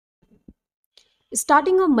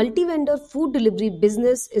Starting a multi-vendor food delivery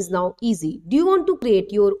business is now easy. Do you want to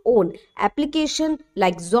create your own application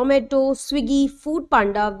like Zomato, Swiggy,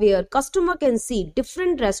 Foodpanda where customer can see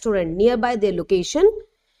different restaurant nearby their location?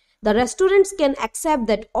 The restaurants can accept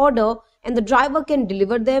that order and the driver can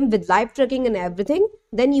deliver them with live tracking and everything.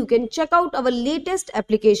 Then you can check out our latest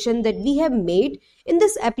application that we have made. In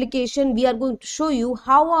this application, we are going to show you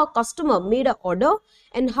how our customer made an order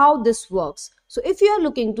and how this works. So if you are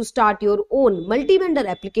looking to start your own multi-vendor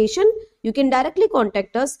application, you can directly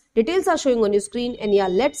contact us. Details are showing on your screen, and yeah,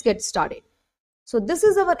 let's get started. So this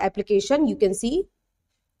is our application, you can see.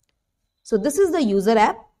 So this is the user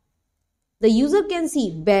app. The user can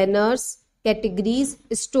see banners, categories,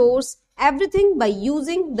 stores, everything by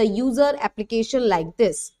using the user application like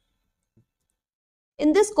this.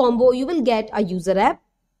 In this combo, you will get a user app,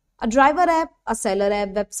 a driver app, a seller app,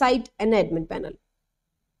 website, and admin panel.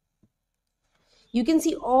 You can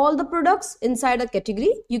see all the products inside a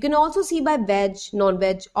category. You can also see by veg,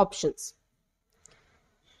 non-veg options.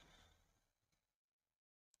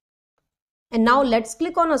 And now let's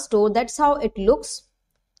click on a store. That's how it looks.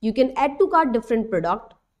 You can add to cart different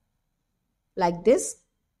product like this.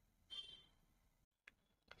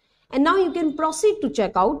 And now you can proceed to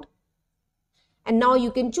checkout. And now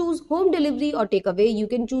you can choose home delivery or takeaway. You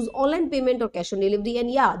can choose online payment or cash on delivery.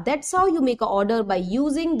 And yeah, that's how you make an order by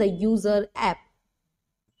using the user app.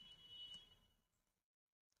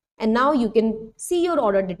 And now you can see your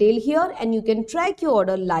order detail here and you can track your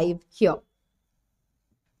order live here.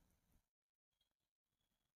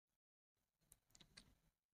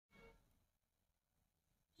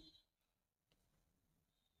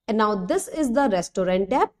 And now this is the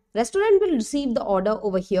restaurant app. Restaurant will receive the order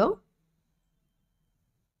over here.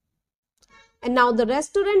 And now the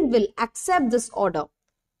restaurant will accept this order.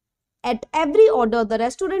 At every order, the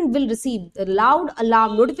restaurant will receive the loud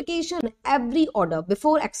alarm notification every order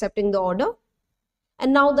before accepting the order.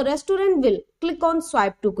 And now the restaurant will click on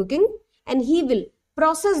swipe to cooking and he will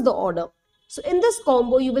process the order. So in this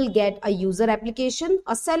combo, you will get a user application,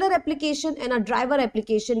 a seller application, and a driver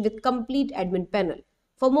application with complete admin panel.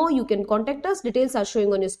 For more, you can contact us. Details are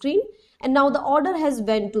showing on your screen. And now the order has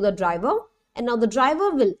went to the driver. And now the driver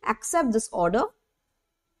will accept this order.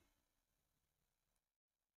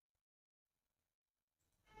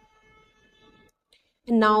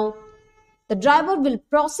 And now the driver will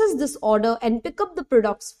process this order and pick up the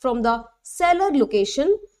products from the seller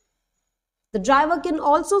location. The driver can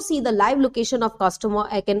also see the live location of customer.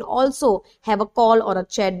 I can also have a call or a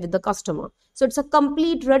chat with the customer. So it's a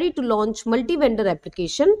complete ready to launch multi-vendor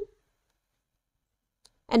application.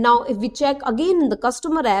 And now if we check again in the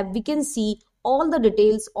customer app, we can see all the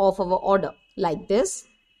details of our order like this.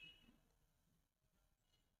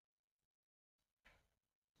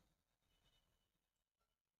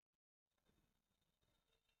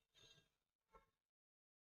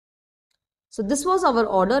 So this was our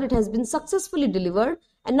order. It has been successfully delivered.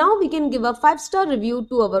 And now we can give a 5-star review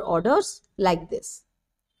to our orders like this.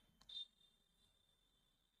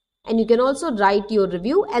 And you can also write your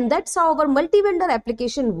review, and that's how our multi-vendor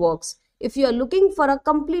application works. If you are looking for a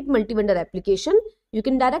complete multi-vendor application, you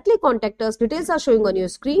can directly contact us. Details are showing on your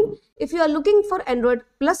screen. If you are looking for Android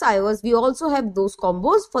plus iOS, we also have those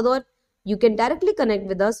combos. For that, you can directly connect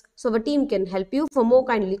with us so our team can help you. For more,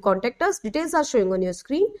 kindly contact us. Details are showing on your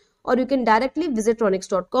screen, or you can directly visit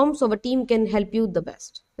raunix.com so our team can help you the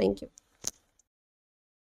best. Thank you.